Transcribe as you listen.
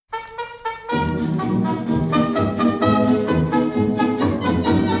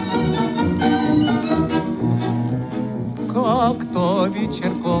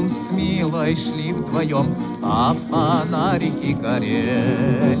дорогой шли вдвоем, а фонарики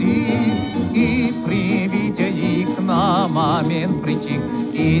горели, и при виде их на момент притих,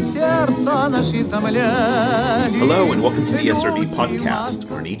 и сердца наши замляли. Hello and welcome to the SRB podcast,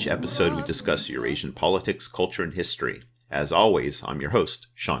 where in each episode we discuss Eurasian politics, culture, and history. As always, I'm your host,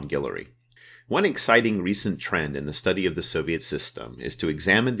 Sean Guillory. One exciting recent trend in the study of the Soviet system is to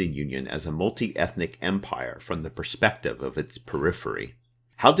examine the Union as a multi-ethnic empire from the perspective of its periphery.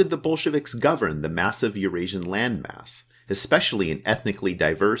 How did the Bolsheviks govern the massive Eurasian landmass, especially in ethnically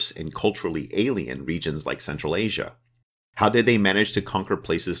diverse and culturally alien regions like Central Asia? How did they manage to conquer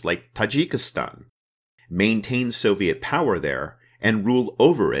places like Tajikistan, maintain Soviet power there, and rule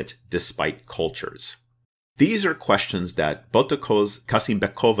over it despite cultures? These are questions that Botakoz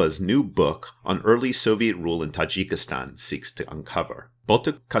Kasimbekova's new book on early Soviet rule in Tajikistan seeks to uncover.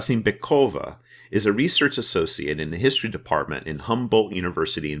 Botak Kasimbekova is a research associate in the history department in Humboldt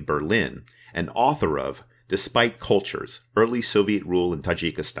University in Berlin and author of Despite Cultures, Early Soviet Rule in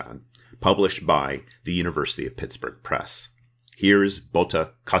Tajikistan, published by the University of Pittsburgh Press. Here's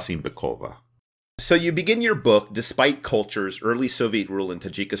Botak Kasimbekova. So you begin your book, Despite Cultures, Early Soviet Rule in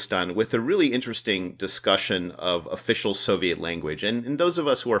Tajikistan, with a really interesting discussion of official Soviet language. And those of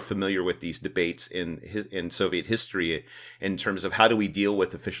us who are familiar with these debates in Soviet history, in terms of how do we deal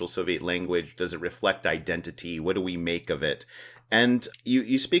with official Soviet language, does it reflect identity, what do we make of it? And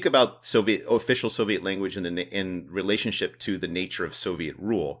you speak about official Soviet language in relationship to the nature of Soviet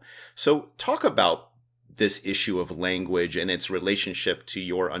rule. So talk about this issue of language and its relationship to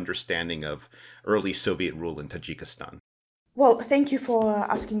your understanding of early Soviet rule in Tajikistan. Well, thank you for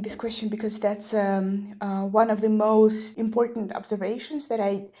asking this question, because that's one of the most important observations that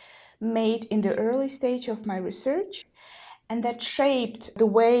I made in the early stage of my research, and that shaped the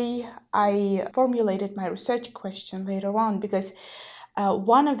way I formulated my research question later on, because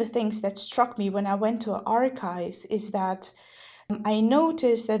one of the things that struck me when I went to archives is that I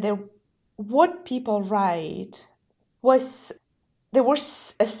noticed that what people write there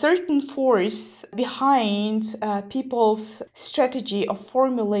was a certain force behind people's strategy of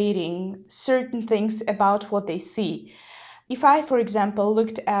formulating certain things about what they see. If I, for example,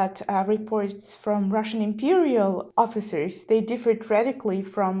 looked at reports from Russian imperial officers, they differed radically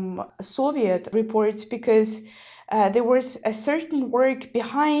from Soviet reports because there was a certain work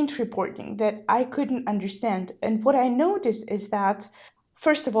behind reporting that I couldn't understand. And what I noticed is that,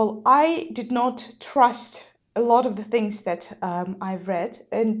 first of all, I did not trust a lot of the things that I've read.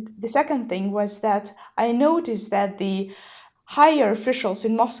 And the second thing was that I noticed that the higher officials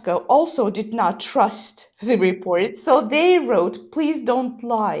in Moscow also did not trust the report. So they wrote, "Please don't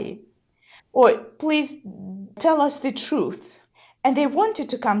lie," or "Please tell us the truth." And they wanted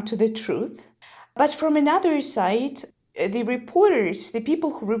to come to the truth. But from another side, the reporters, the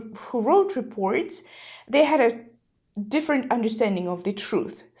people who wrote reports, they had a different understanding of the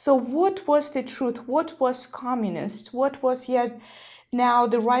truth. So what was the truth? What was communist? What was yet now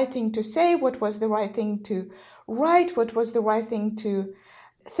the right thing to say? What was the right thing to write? What was the right thing to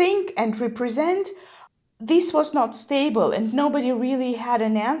think and represent? This was not stable, and nobody really had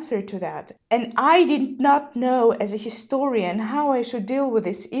an answer to that. And I did not know as a historian how I should deal with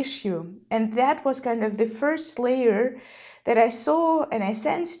this issue. And that was kind of the first layer that I saw and I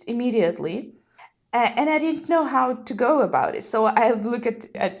sensed immediately. And I didn't know how to go about it. So I look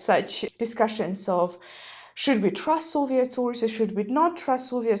at such discussions of, should we trust Soviet sources? Should we not trust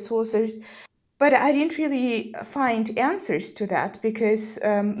Soviet sources? But I didn't really find answers to that, because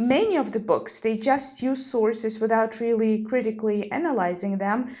many of the books, they just use sources without really critically analyzing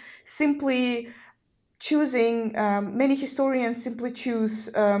them, simply choosing, many historians simply choose,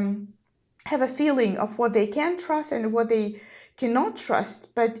 have a feeling of what they can trust and what they cannot trust,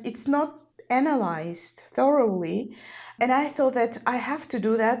 but it's not analyzed thoroughly. And I thought that I have to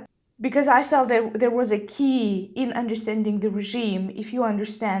do that, because I felt that there was a key in understanding the regime if you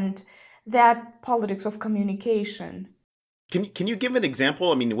understand that politics of communication. Can you give an example?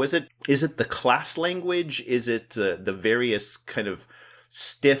 I mean, is it the class language? Is it the various kind of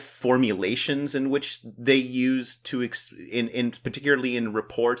stiff formulations in which they use to in particularly in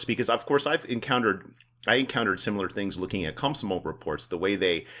reports? Because of course I encountered similar things looking at Komsomol reports, the way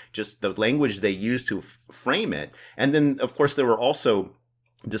the language they use to frame it. And then, of course, there were also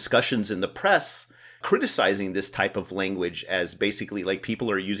discussions in the press criticizing this type of language as basically like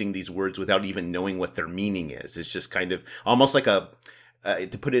people are using these words without even knowing what their meaning is. It's just kind of almost like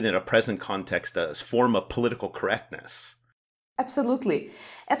to put it in a present context, a form of political correctness. Absolutely.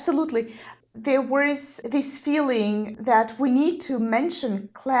 There was this feeling that we need to mention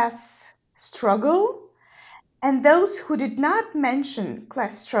class struggle. And those who did not mention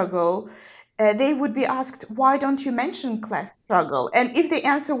class struggle, they would be asked, why don't you mention class struggle? And if the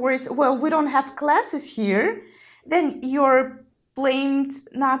answer was, well, we don't have classes here, then you're blamed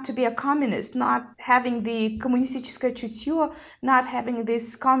not to be a communist, not having the коммунистическое чутье, not having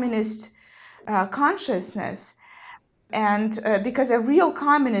this communist consciousness. And because a real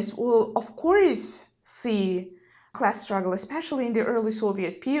communist will, of course, see class struggle, especially in the early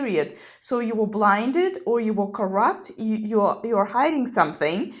Soviet period. So you were blinded or you were corrupt, you're hiding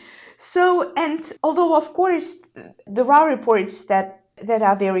something. So, and although, of course, there are reports that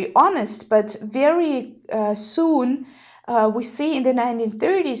are very honest, but very soon we see in the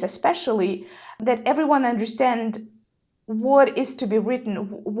 1930s especially that everyone understands what is to be written,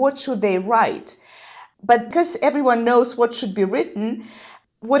 what should they write. But because everyone knows what should be written,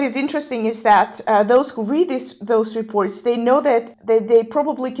 what is interesting is that those who read those reports, they know that they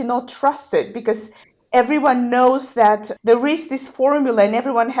probably cannot trust it, because everyone knows that there is this formula and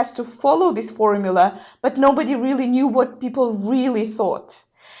everyone has to follow this formula, but nobody really knew what people really thought.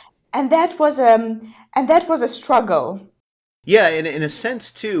 And that was a struggle. Yeah, and in a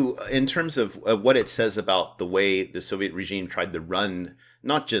sense, too, in terms of what it says about the way the Soviet regime tried to run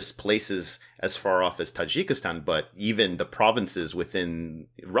not just places as far off as Tajikistan, but even the provinces within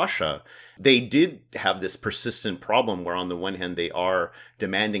Russia, they did have this persistent problem where on the one hand, they are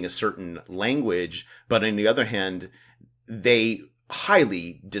demanding a certain language, but on the other hand, they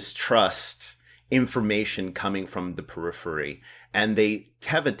highly distrust information coming from the periphery. And they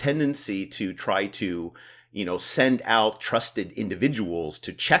have a tendency to try to send out trusted individuals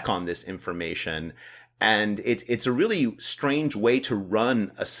to check on this information. And it's a really strange way to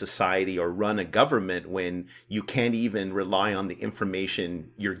run a society or run a government when you can't even rely on the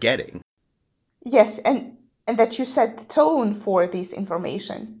information you're getting. Yes, and that you set the tone for this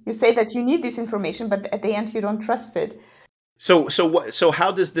information. You say that you need this information, but at the end you don't trust it. So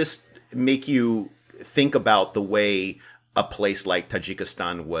how does this make you think about the way a place like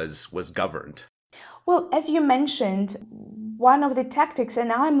Tajikistan was governed? Well, as you mentioned, one of the tactics,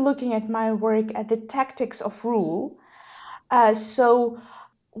 and I'm looking at my work at the tactics of rule. So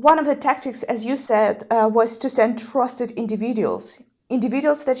one of the tactics, as you said, was to send trusted individuals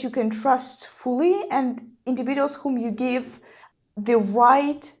that you can trust fully, and individuals whom you give the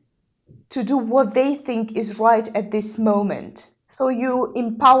right to do what they think is right at this moment. So you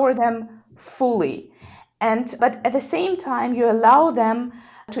empower them fully. But at the same time, you allow them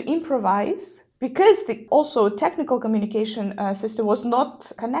to improvise, because also technical communication system was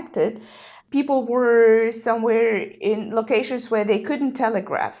not connected. People were somewhere in locations where they couldn't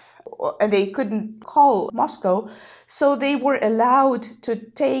telegraph and they couldn't call Moscow. So they were allowed to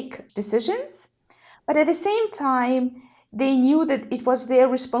take decisions. But at the same time, they knew that it was their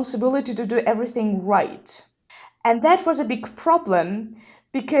responsibility to do everything right. And that was a big problem,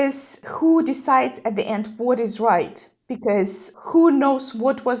 because who decides at the end what is right? Because who knows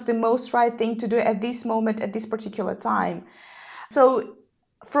what was the most right thing to do at this moment, at this particular time? So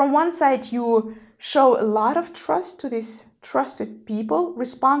from one side, you show a lot of trust to these trusted people,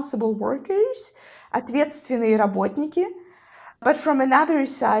 responsible workers, ответственные работники. But from another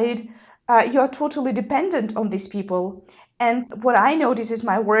side, you're totally dependent on these people. And what I notice is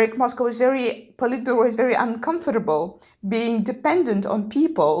my work, Politburo is very uncomfortable being dependent on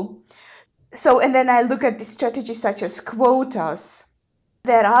people. So, and then I look at the strategies such as quotas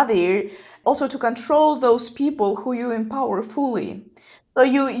that are there, also to control those people who you empower fully. So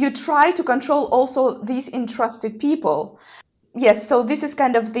you try to control also these entrusted people. Yes, so this is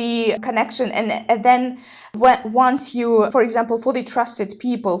kind of the connection. And then once you, for example, for the trusted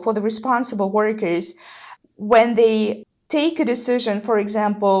people, for the responsible workers, when they take a decision, for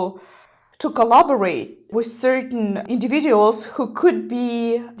example, to collaborate with certain individuals who could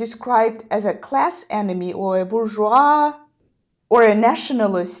be described as a class enemy or a bourgeois or a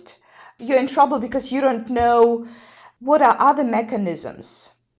nationalist, you're in trouble because you don't know what are other mechanisms.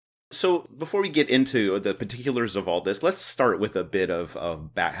 So before we get into the particulars of all this, let's start with a bit of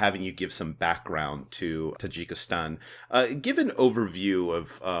having you give some background to Tajikistan. Give an overview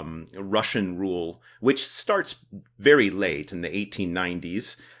of Russian rule, which starts very late in the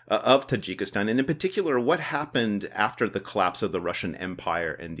 1890s, of Tajikistan, and in particular, what happened after the collapse of the Russian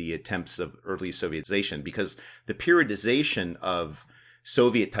Empire and the attempts of early Sovietization, because the periodization of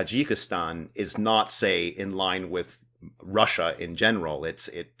Soviet Tajikistan is not, say, in line with Russia in general. It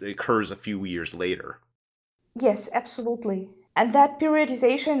occurs a few years later. Yes, absolutely. And that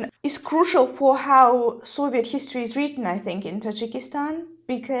periodization is crucial for how Soviet history is written, I think, in Tajikistan,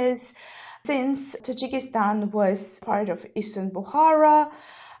 because since Tajikistan was part of Eastern Bukhara,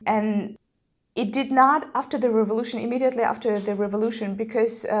 and it did not, after the revolution, immediately after the revolution,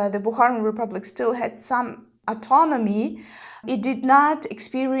 because the Bukharan Republic still had some autonomy, it did not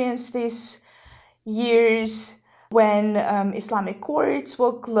experience these years when Islamic courts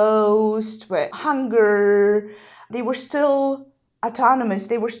were closed, where hunger. They were still autonomous,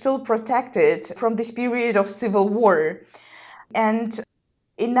 they were still protected from this period of civil war. And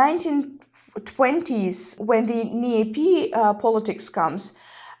in 1920s, when the NEP politics comes,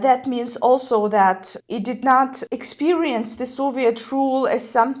 that means also that it did not experience the Soviet rule as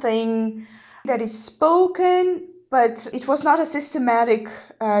something that is spoken, but it was not a systematic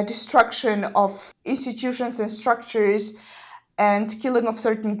destruction of institutions and structures and killing of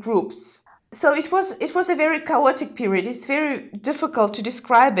certain groups. So it was a very chaotic period. It's very difficult to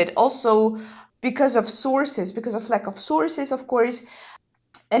describe it, also because of sources, because of lack of sources, of course.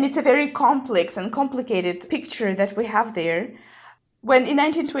 And it's a very complex and complicated picture that we have there. When in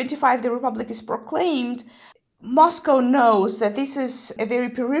 1925 the Republic is proclaimed, Moscow knows that this is a very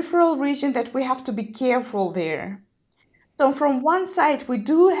peripheral region, that we have to be careful there. So from one side, we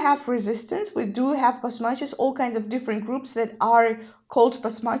do have resistance, we do have basmachis, all kinds of different groups that are called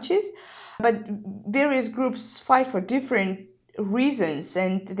basmachis, but various groups fight for different reasons,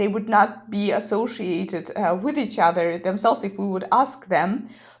 and they would not be associated with each other themselves if we would ask them.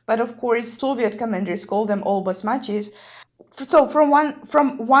 But of course, Soviet commanders call them all basmachis. So from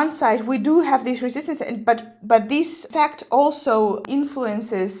one side, we do have this resistance, but this fact also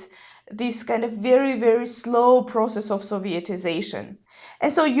influences this kind of very, very slow process of Sovietization.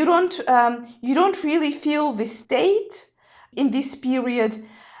 And so you don't really feel the state in this period.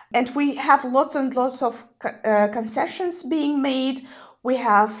 And we have lots and lots of concessions being made. We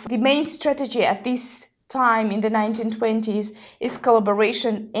have the main strategy at this time in the 1920s is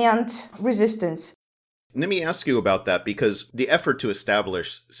collaboration and resistance. Let me ask you about that, because the effort to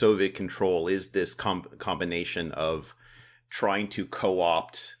establish Soviet control is this combination of trying to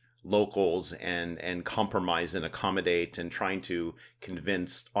co-opt locals and compromise and accommodate, and trying to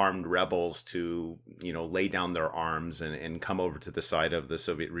convince armed rebels to, lay down their arms and come over to the side of the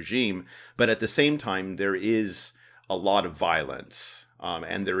Soviet regime. But at the same time, there is a lot of violence,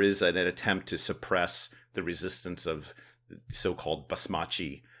 and there is an attempt to suppress the resistance of so-called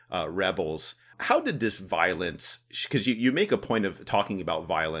basmachi rebels. How did this violence, because you make a point of talking about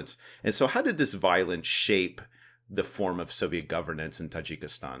violence, and so how did this violence shape the form of Soviet governance in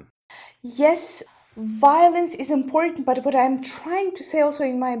Tajikistan? Yes, violence is important, but what I'm trying to say also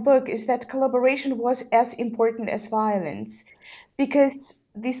in my book is that collaboration was as important as violence, because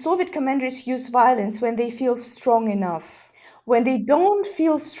the Soviet commanders use violence when they feel strong enough. When they don't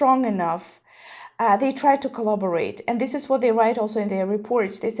feel strong enough, they try to collaborate. And this is what they write also in their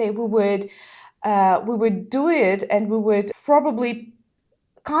reports. They say we would do it, and we would probably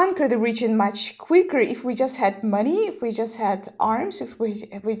conquer the region much quicker if we just had money, if we just had arms, if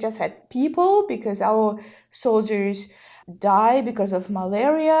we just had people, because our soldiers die because of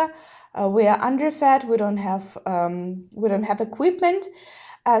malaria. We are underfed. We don't have equipment.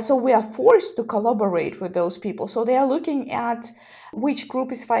 So we are forced to collaborate with those people. So they are looking at which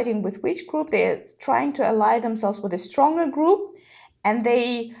group is fighting with which group. They are trying to ally themselves with a stronger group, and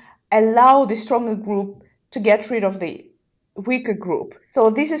they allow the stronger group to get rid of the weaker group. So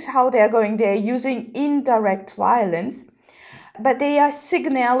this is how they are going. They are using indirect violence, but they are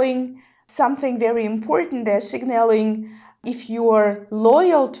signaling something very important. They're signaling, if you are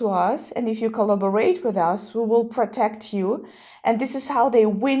loyal to us and if you collaborate with us, we will protect you. And this is how they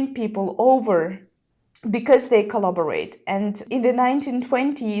win people over, because they collaborate. And in the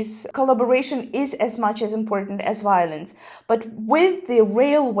 1920s, collaboration is as much as important as violence. But with the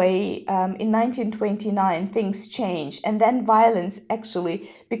railway in 1929, things change, and then violence actually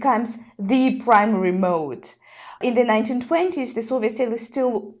becomes the primary mode. In the 1920s, the Soviet state is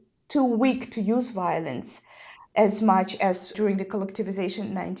still too weak to use violence as much as during the collectivization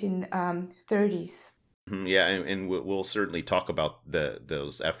in 1930s. Yeah, and we'll certainly talk about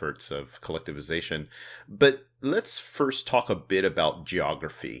those efforts of collectivization. But let's first talk a bit about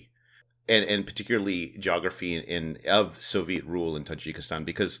geography, and particularly geography of Soviet rule in Tajikistan,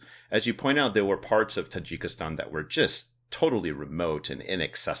 because as you point out, there were parts of Tajikistan that were just totally remote and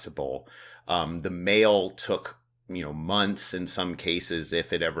inaccessible. The mail took months in some cases,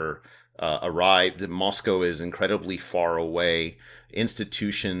 if it ever arrived. Moscow is incredibly far away.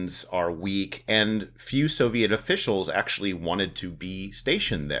 Institutions are weak, and few Soviet officials actually wanted to be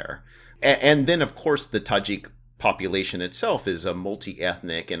stationed there. And then, of course, the Tajik population itself is a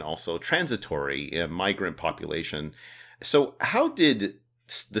multi-ethnic and also transitory migrant population. So how did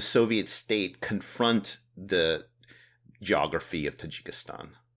the Soviet state confront the geography of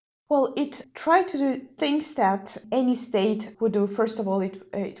Tajikistan? Well, it tried to do things that any state would do. First of all,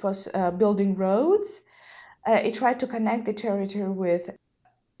 it was building roads. It tried to connect the territory with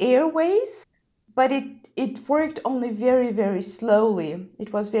airways, but it worked only very, very slowly.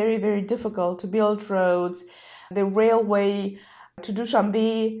 It was very, very difficult to build roads. The railway to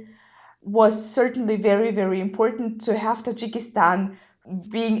Dushanbe was certainly very, very important to have Tajikistan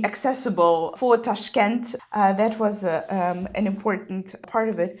being accessible for Tashkent. That was an important part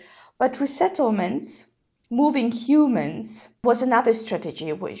of it. But resettlements, moving humans, was another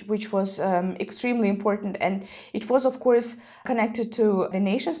strategy which was extremely important. And it was, of course, connected to the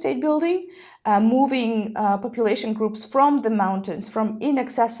nation-state building, moving population groups from the mountains, from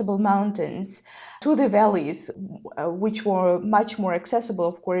inaccessible mountains, to the valleys, which were much more accessible,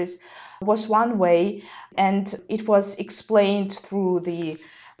 of course, was one way. And it was explained through the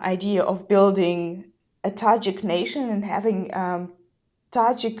idea of building a Tajik nation and having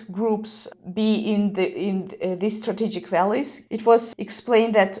Tajik groups be in these strategic valleys. It was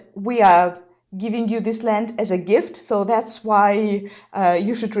explained that we are giving you this land as a gift, so that's why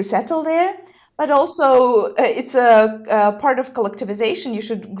you should resettle there. But also, it's a part of collectivization. You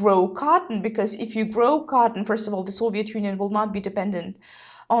should grow cotton, because if you grow cotton, first of all, the Soviet Union will not be dependent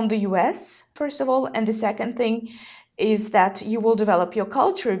on the US, first of all. And the second thing is that you will develop your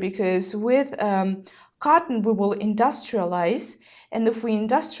culture, because with cotton, we will industrialize. And if we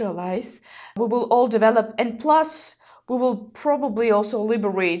industrialize, we will all develop. And plus, we will probably also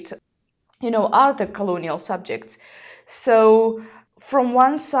liberate, other colonial subjects. So from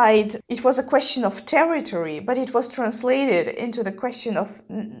one side, it was a question of territory, but it was translated into the question of,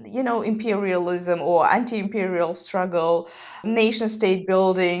 imperialism or anti-imperial struggle, nation-state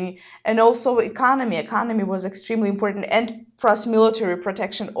building, and also economy. Economy was extremely important, and plus military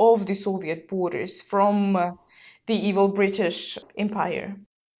protection of the Soviet borders from the evil British Empire.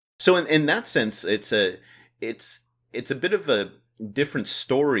 So in that sense, it's a bit of a different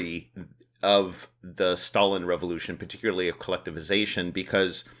story of the Stalin Revolution, particularly of collectivization,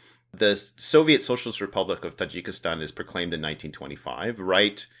 because the Soviet Socialist Republic of Tajikistan is proclaimed in 1925,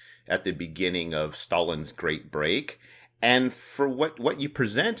 right at the beginning of Stalin's Great Break. And for what you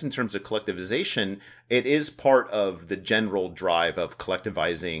present in terms of collectivization, it is part of the general drive of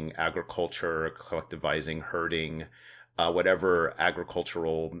collectivizing agriculture, collectivizing herding, whatever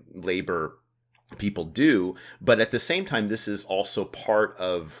agricultural labor people do. But at the same time, this is also part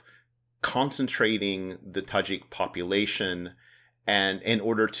of concentrating the Tajik population and in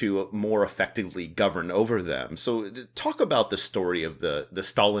order to more effectively govern over them. So talk about the story of the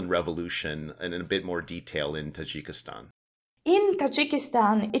Stalin Revolution in a bit more detail in Tajikistan. In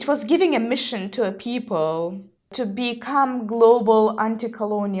Tajikistan, it was giving a mission to a people to become global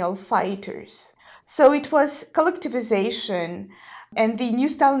anti-colonial fighters. So it was collectivization, and the New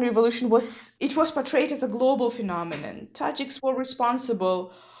Stalin Revolution was portrayed as a global phenomenon. Tajiks were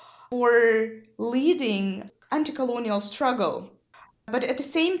responsible for leading anti-colonial struggle. But at the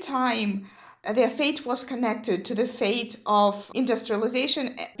same time, their fate was connected to the fate of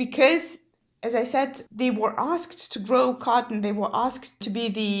industrialization, because, as I said, they were asked to grow cotton. They were asked to be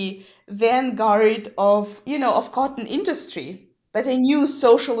the vanguard of cotton industry, but a new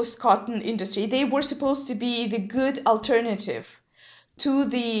socialist cotton industry. They were supposed to be the good alternative to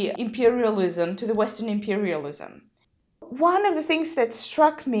the imperialism, to the Western imperialism. One of the things that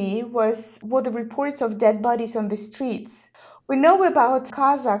struck me were the reports of dead bodies on the streets. We know about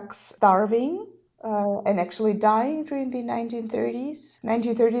Kazakhs starving and actually dying during the 1930s,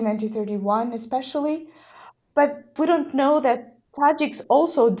 1930, 1931 especially. But we don't know that Tajiks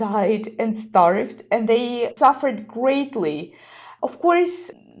also died and starved, and they suffered greatly. Of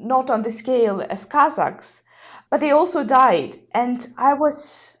course, not on the scale as Kazakhs, but they also died. And I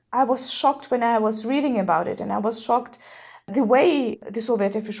was shocked when I was reading about it, and I was shocked the way the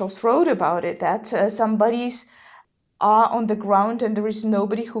Soviet officials wrote about it, that some bodies are on the ground and there is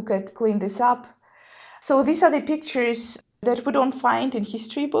nobody who could clean this up. So these are the pictures that we don't find in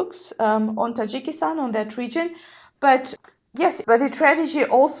history books on Tajikistan, on that region. But yes, but the tragedy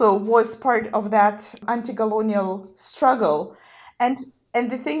also was part of that anti-colonial struggle. And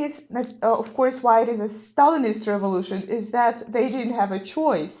the thing is that, of course, why it is a Stalinist revolution is that they didn't have a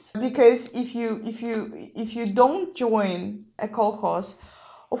choice. Because if you don't join a kolkhoz,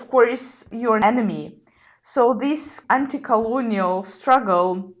 of course, you're an enemy. So this anti-colonial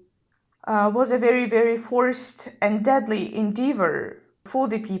struggle was a very, very forced and deadly endeavor for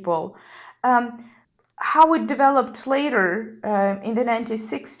the people. How it developed later in the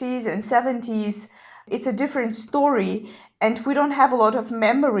 1960s and 70s, it's a different story. And we don't have a lot of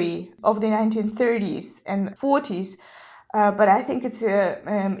memory of the 1930s and 40s. But I think it's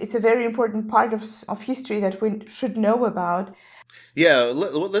a very important part of history that we should know about. Yeah,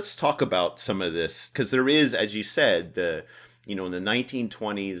 let's talk about some of this, because there is, as you said, in the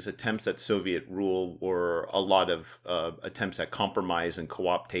 1920s, attempts at Soviet rule were a lot of attempts at compromise and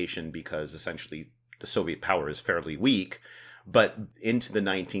co-optation, because essentially the Soviet power is fairly weak. But into the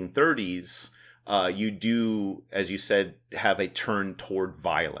 1930s, you do, as you said, have a turn toward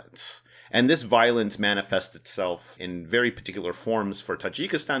violence. And this violence manifests itself in very particular forms for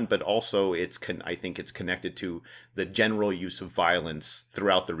Tajikistan, but also I think it's connected to the general use of violence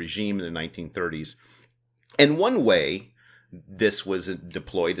throughout the regime in the 1930s. And one way this was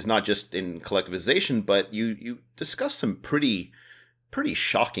deployed is not just in collectivization, but you discuss some pretty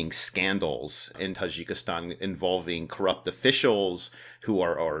shocking scandals in Tajikistan involving corrupt officials who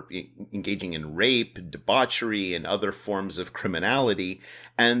are engaging in rape, debauchery, and other forms of criminality.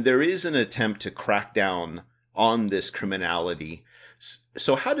 And there is an attempt to crack down on this criminality.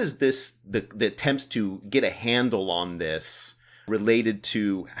 So how does the attempts to get a handle on this related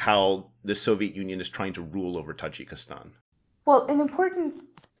to how the Soviet Union is trying to rule over Tajikistan? Well, an important,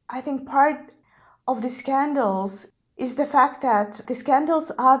 I think, part of the scandals is the fact that the scandals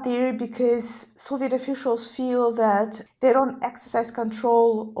are there because Soviet officials feel that they don't exercise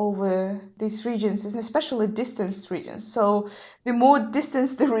control over these regions, and especially distant regions. So the more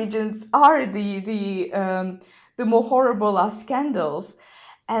distant the regions are, the more horrible are scandals.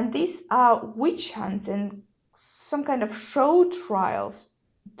 And these are witch hunts and some kind of show trials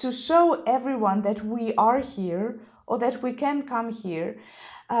to show everyone that we are here or that we can come here.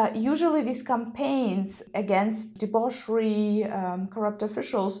 Usually these campaigns against debauchery, corrupt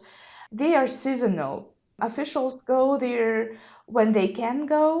officials, they are seasonal. Officials go there when they can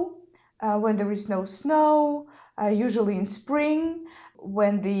go, when there is no snow, usually in spring,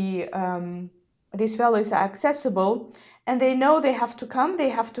 when these valleys are accessible, and they know they have to come, they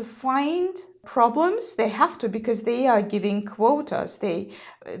have to find problems, they have to, because they are giving quotas. The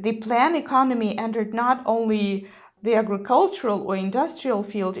plan economy entered not only the agricultural or industrial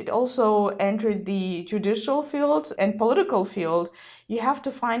field, it also entered the judicial field and political field. You have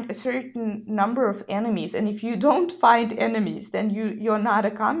to find a certain number of enemies, and if you don't find enemies, then you're not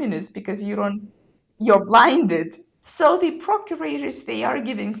a communist, because you're blinded. So the procurators, they are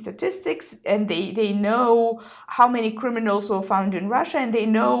giving statistics, and they know how many criminals were found in Russia, and they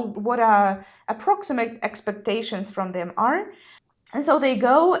know what our approximate expectations from them are. And so they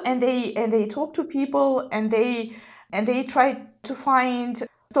go and they talk to people, and they try to find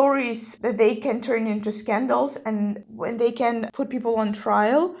stories that they can turn into scandals, and when they can put people on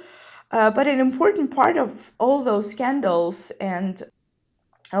trial. But an important part of all those scandals and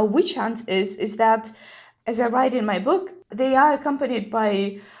witch hunts is that, as I write in my book, they are accompanied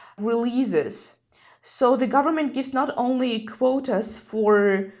by releases. So the government gives not only quotas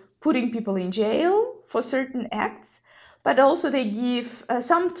for putting people in jail for certain acts, but also they give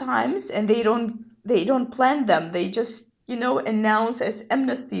sometimes, and they don't plan them. They just announce, as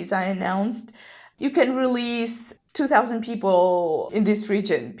amnesties are announced, you can release 2,000 people in this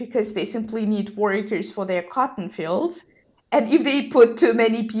region because they simply need workers for their cotton fields. And if they put too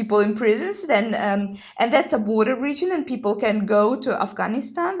many people in prisons, then and that's a border region, and people can go to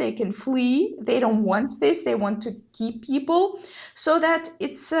Afghanistan, they can flee. They don't want this; they want to keep people, so that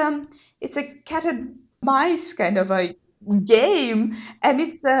it's a cat and mice kind of a game,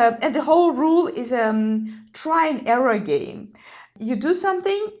 and and the whole rule is try and error game. You do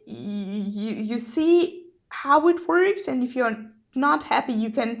something, you see how it works, and if you're not happy,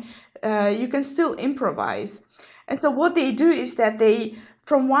 you can still improvise. And so what they do is that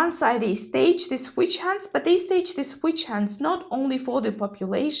from one side, they stage these witch hunts, but they stage these witch hunts not only for the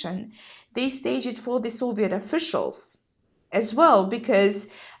population, they stage it for the Soviet officials as well, because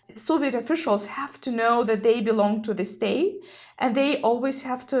Soviet officials have to know that they belong to the state, and they always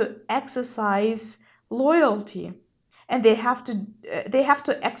have to exercise loyalty. And they have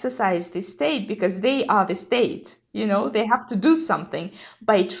to exercise the state because they are the state. They have to do something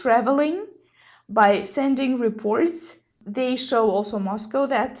by traveling, by sending reports. They show also Moscow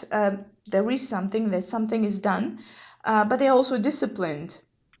that there is something, that something is done, but they're also disciplined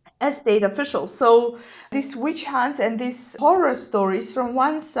as state officials. So these witch hunts and these horror stories, from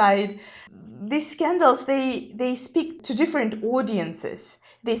one side, these scandals, they speak to different audiences.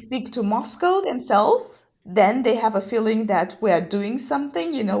 They speak to Moscow themselves. Then they have a feeling that we are doing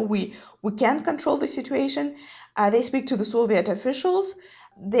something, we can control the situation. They speak to the Soviet officials.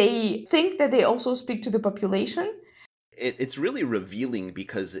 They think that they also speak to the population. It's really revealing,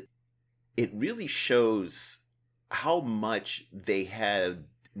 because it really shows how much the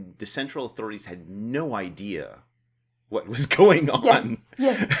central authorities had no idea what was going on.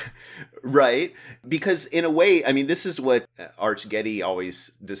 Yeah. Right? Because in a way, I mean, this is what Arch Getty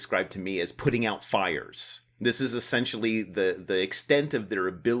always described to me as putting out fires. This is essentially the extent of their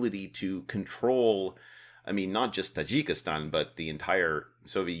ability to control, I mean, not just Tajikistan, but the entire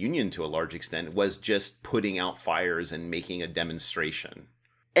Soviet Union to a large extent, was just putting out fires and making a demonstration.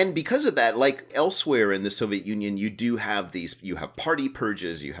 And because of that, like elsewhere in the Soviet Union, you have party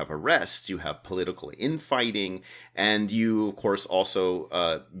purges, you have arrests, you have political infighting, and you, of course,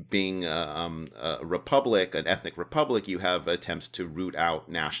 also being a republic, an ethnic republic, you have attempts to root out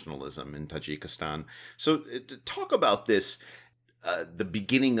nationalism in Tajikistan. So talk about this, the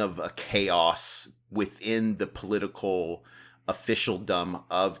beginning of a chaos within the political officialdom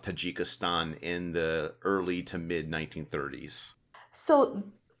of Tajikistan in the early to mid 1930s. So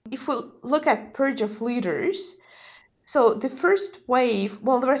if we look at purge of leaders, so the first wave,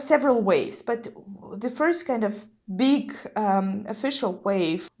 well, there are several waves, but the first kind of big official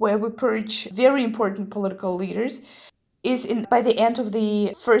wave where we purge very important political leaders is by the end of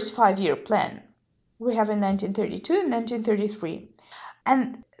the first 5-year plan. We have in 1932 and 1933.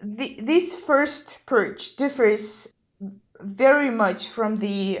 And this first purge differs very much from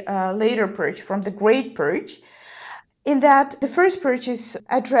the later purge, from the Great Purge, in that the first purge is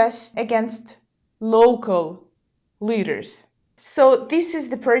addressed against local leaders. So this is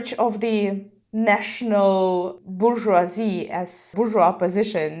the purge of the national bourgeoisie, as bourgeois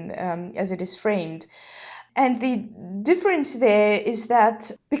opposition, as it is framed. And the difference there is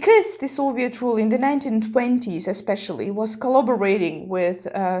that because the Soviet rule in the 1920s especially was collaborating with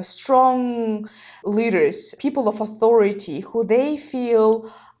strong leaders, people of authority, who they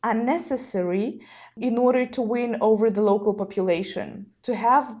feel unnecessary in order to win over the local population, to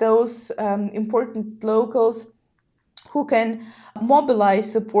have those important locals who can mobilize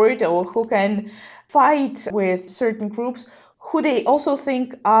support or who can fight with certain groups who they also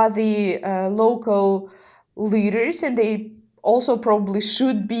think are the local leaders, and they also probably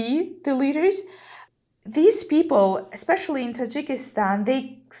should be the leaders. These people, especially in Tajikistan,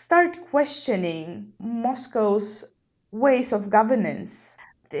 they start questioning Moscow's ways of governance.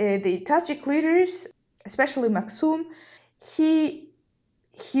 The Tajik leaders, especially Maksum, he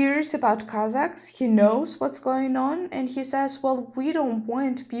hears about Kazakhs, he knows what's going on, and he says, well, we don't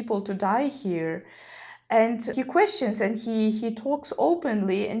want people to die here. And he questions and he talks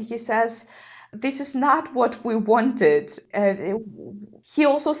openly, and he says, this is not what we wanted. He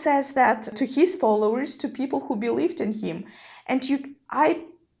also says that to his followers, to people who believed in him. And I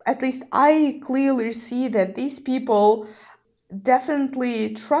clearly see that these people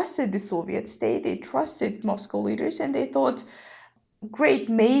definitely trusted the Soviet state, they trusted Moscow leaders, and they thought, great,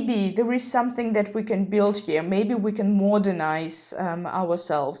 maybe there is something that we can build here, maybe we can modernize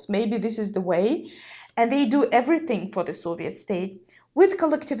ourselves, maybe this is the way. And they do everything for the Soviet state. With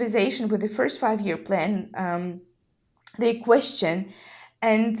collectivization, with the first 5-year plan, they question.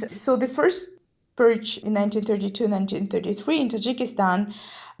 And so the first purge in 1932-1933 in Tajikistan,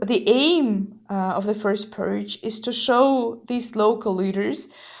 the aim of the first purge is to show these local leaders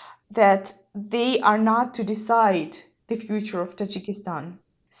that they are not to decide the future of Tajikistan.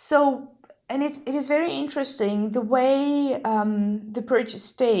 So, and it is very interesting the way the purge is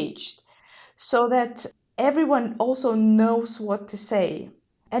staged, so that everyone also knows what to say.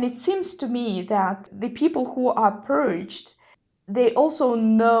 And it seems to me that the people who are purged, they also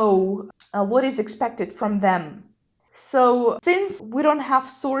know what is expected from them. So since we don't have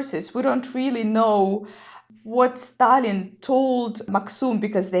sources, we don't really know what Stalin told Maksum,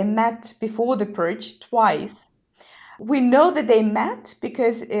 because they met before the purge twice. We know that they met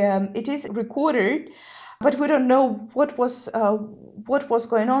because it is recorded, but we don't know what was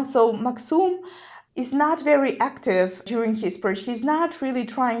going on. So Maksum is not very active during his purge. He's not really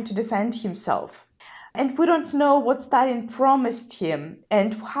trying to defend himself. And we don't know what Stalin promised him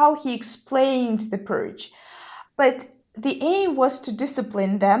and how he explained the purge. But the aim was to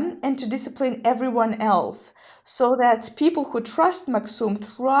discipline them and to discipline everyone else, so that people who trust Maksum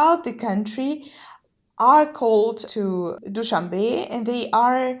throughout the country are called to Dushanbe, and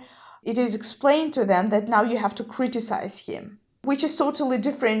it is explained to them that now you have to criticize him, which is totally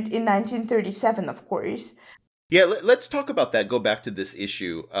different in 1937, of course. Yeah, let's talk about that. Go back to this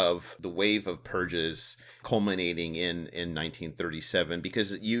issue of the wave of purges culminating in 1937,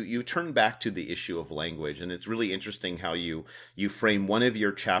 because you turn back to the issue of language, and it's really interesting how you frame one of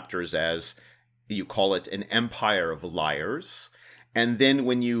your chapters as, you call it an empire of liars. And then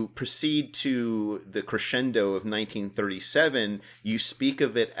when you proceed to the crescendo of 1937, you speak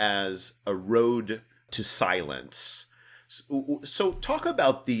of it as a road to silence. So talk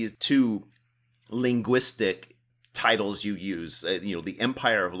about these two linguistic titles you use, the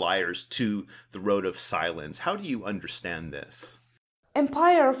Empire of Liars to the Road of Silence. How do you understand this?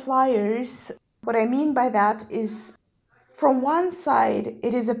 Empire of Liars, what I mean by that is, from one side,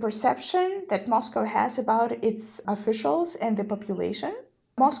 it is a perception that Moscow has about its officials and the population.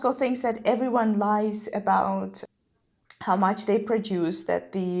 Moscow thinks that everyone lies about how much they produce,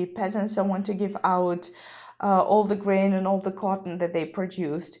 that the peasants don't want to give out all the grain and all the cotton that they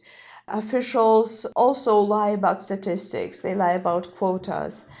produced. Officials also lie about statistics, they lie about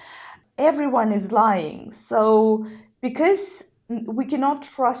quotas. Everyone is lying. So because we cannot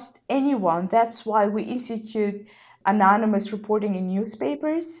trust anyone, that's why we institute anonymous reporting in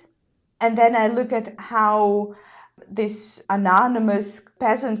newspapers. And then I look at how this anonymous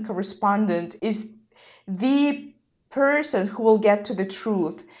peasant correspondent is the person who will get to the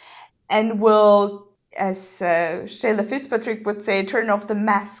truth and will, as Sheila Fitzpatrick would say, turn off the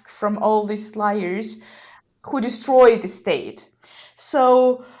mask from all these liars who destroy the state.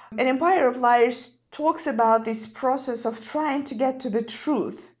 So an Empire of Liars talks about this process of trying to get to the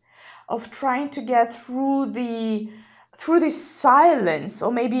truth, of trying to get through this silence,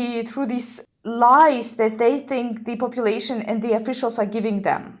 or maybe through these lies that they think the population and the officials are giving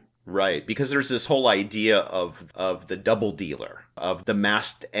them. Right, because there's this whole idea of the double dealer, of the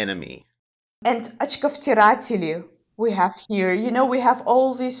masked enemy. And очковтиратели we have here. We have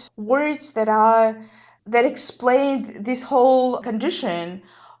all these words that explain this whole condition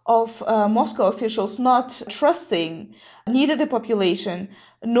of Moscow officials not trusting neither the population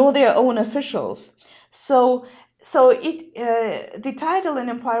nor their own officials. So the title in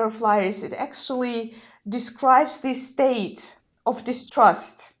Empire of Liars, it actually describes this state of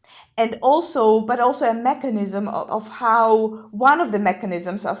distrust, and also a mechanism of how, one of the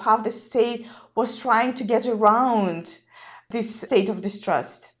mechanisms of how the state was trying to get around this state of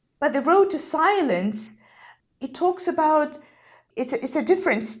distrust. But the Road to Silence, it talks about, it's a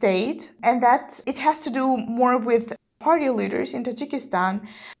different state, and that it has to do more with party leaders in Tajikistan.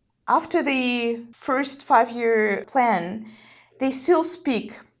 After the first 5-year plan, they still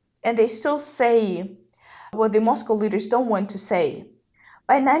speak and they still say what the Moscow leaders don't want to say.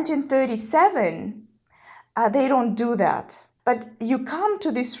 By 1937, they don't do that. But you come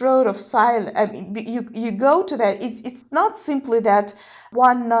to this road of silence. You go to that. It's not simply that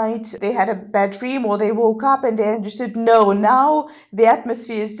one night they had a bad dream or they woke up and they understood, no, now the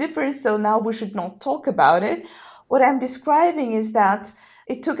atmosphere is different, so now we should not talk about it. What I'm describing is that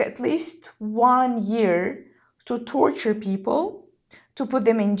it took at least 1 year to torture people, to put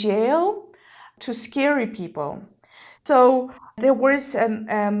them in jail, to scare people. So there was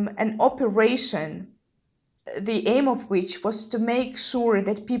an operation, the aim of which was to make sure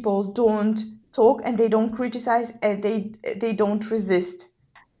that people don't talk and they don't criticize and they don't resist.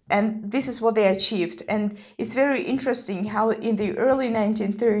 And this is what they achieved. And it's very interesting how in the early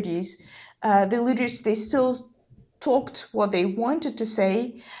 1930s, the leaders, they still talked what they wanted to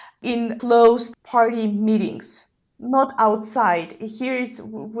say in closed party meetings, not outside. Here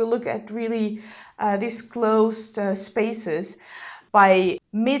we look at really these closed spaces. By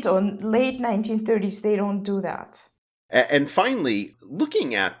mid or late 1930s, they don't do that. And finally,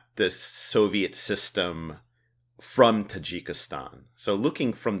 looking at this Soviet system from Tajikistan, so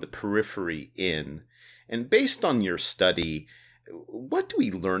looking from the periphery in, and based on your study, what do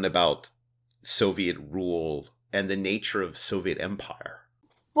we learn about Soviet rule and the nature of Soviet empire?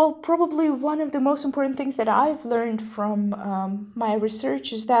 Well, probably one of the most important things that I've learned from my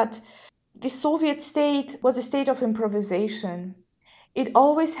research is that the Soviet state was a state of improvisation. It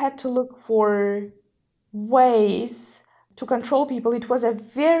always had to look for ways to control people. It was the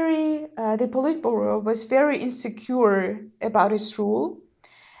Politburo was very insecure about its rule.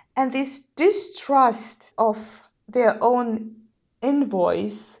 And this distrust of their own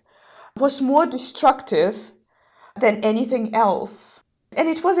envoys was more destructive than anything else. And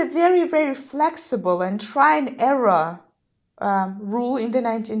it was a very, very flexible and try and error rule in the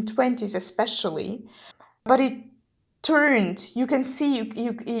 1920s especially. But it turned, you can see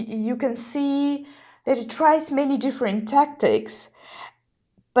that it tries many different tactics,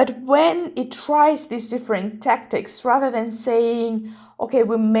 but when it tries these different tactics, rather than saying, okay,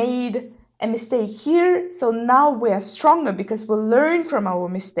 we made a mistake here, so now we are stronger because we learn from our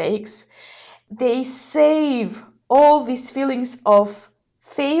mistakes, they save all these feelings of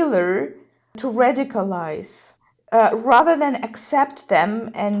failure to radicalize. Rather than accept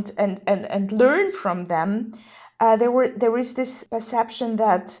them and learn from them, there is this perception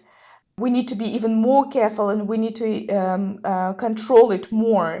that we need to be even more careful and we need to control it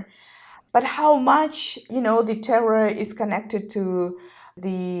more. But how much, the terror is connected to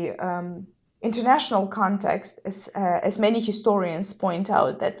the international context, as many historians point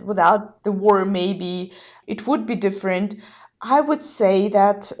out, that without the war maybe it would be different. I would say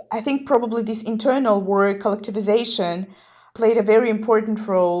that I think probably this internal war collectivization played a very important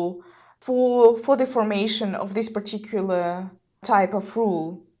role for the formation of this particular type of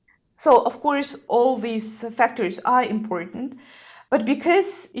rule. So, of course, all these factors are important, but because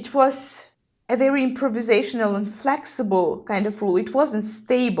it was a very improvisational and flexible kind of rule, it wasn't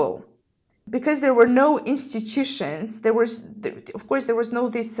stable. Because there were no institutions, there was no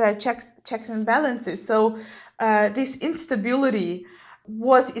this checks and balances. So this instability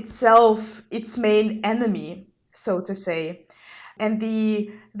was itself its main enemy, so to say. And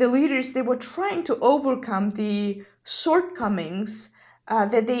the leaders, they were trying to overcome the shortcomings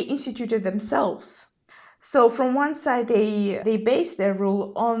that they instituted themselves. So from one side, they based their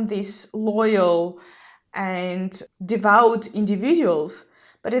rule on these loyal and devout individuals,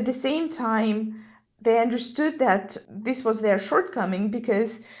 but at the same time, they understood that this was their shortcoming,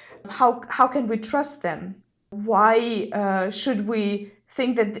 because how can we trust them? Why should we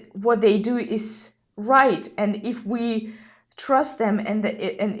think that what they do is right? And if we trust them and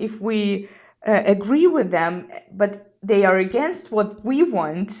if we agree with them, but they are against what we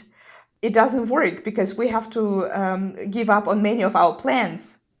want, it doesn't work, because we have to give up on many of our plans.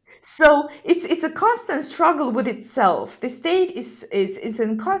 So it's a constant struggle with itself. The state is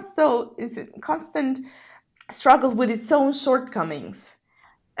in constant struggle with its own shortcomings,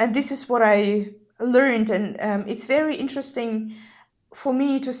 and this is what I learned. And it's very interesting for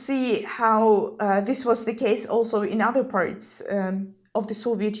me to see how this was the case also in other parts of the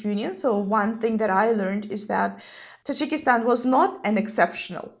Soviet Union. So one thing that I learned is that Tajikistan was not an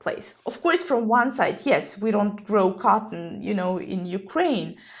exceptional place. Of course, from one side, yes, we don't grow cotton, in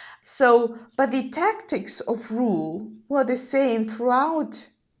Ukraine. So, but the tactics of rule were the same throughout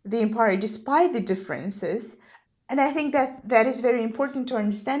the empire, despite the differences. And I think that is very important to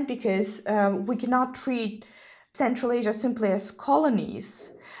understand, because we cannot treat Central Asia simply as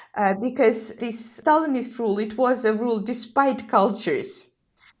colonies, because this Stalinist rule, it was a rule despite cultures.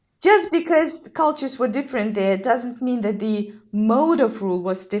 Just because the cultures were different there doesn't mean that the mode of rule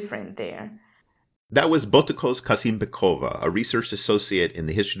was different there. That was Boutros Kasimbekova, a research associate in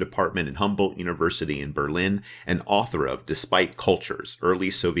the history department at Humboldt University in Berlin and author of Despite Cultures, Early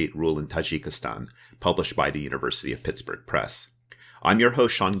Soviet Rule in Tajikistan, published by the University of Pittsburgh Press. I'm your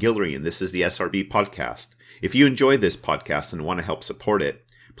host, Sean Guillory, and this is the SRB Podcast. If you enjoy this podcast and want to help support it,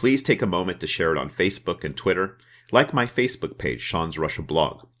 please take a moment to share it on Facebook and Twitter, like my Facebook page, Sean's Russia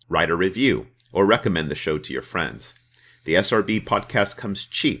Blog, write a review, or recommend the show to your friends. The SRB Podcast comes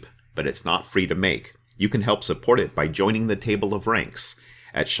cheap, but it's not free to make. You can help support it by joining the table of ranks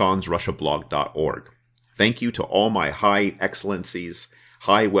at seansrussiablog.org. Thank you to all my high excellencies,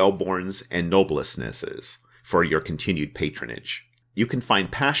 high wellborns, and noblestnesses for your continued patronage. You can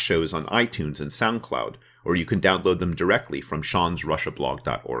find past shows on iTunes and SoundCloud, or you can download them directly from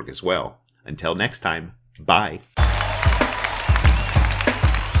seansrussiablog.org as well. Until next time, bye.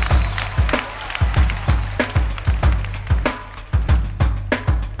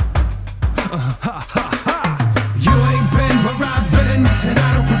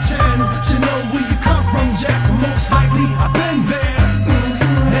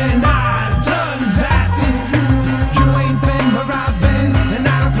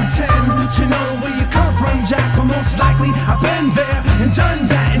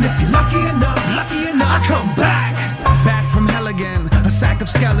 Of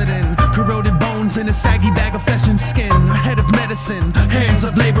skeleton, corroded bones in a saggy bag of flesh and skin. A head of medicine, hands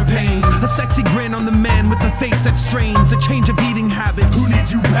of labor pains. A sexy grin on the man with a face that strains. A change of eating habits. Who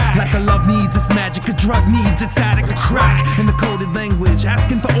needs you back? Like a love needs its magic, a drug needs its addict. A crack in the coded language,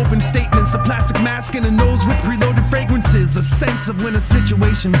 asking for open statements. A plastic mask and a nose with preloaded fragrances. A sense of when a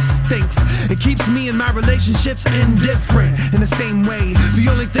situation stinks. It keeps me and my relationships indifferent. In the same way, the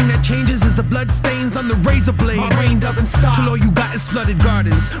only thing that changes is the blood stains on the razor blade. My brain doesn't stop till all you got is flooded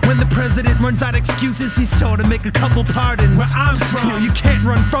gardens. When the president runs out excuses, he's sure to make a couple pardons. Where I'm from, you can't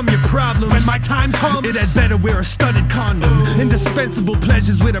run from your problems. When my time comes, it had better wear a studded condom. Indispensable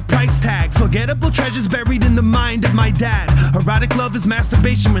pleasures with a price tag. Forgettable treasures buried in the mind of my dad. Erotic love is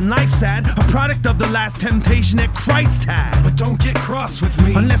masturbation when life's sad. A product of the last temptation that Christ had. But don't get cross with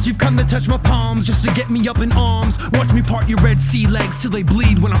me unless you've come to touch my palms just to get me up in arms. Watch me part your Red Sea legs till they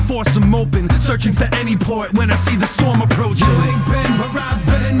bleed when I force them open. Searching for any port when I see the storm approaching.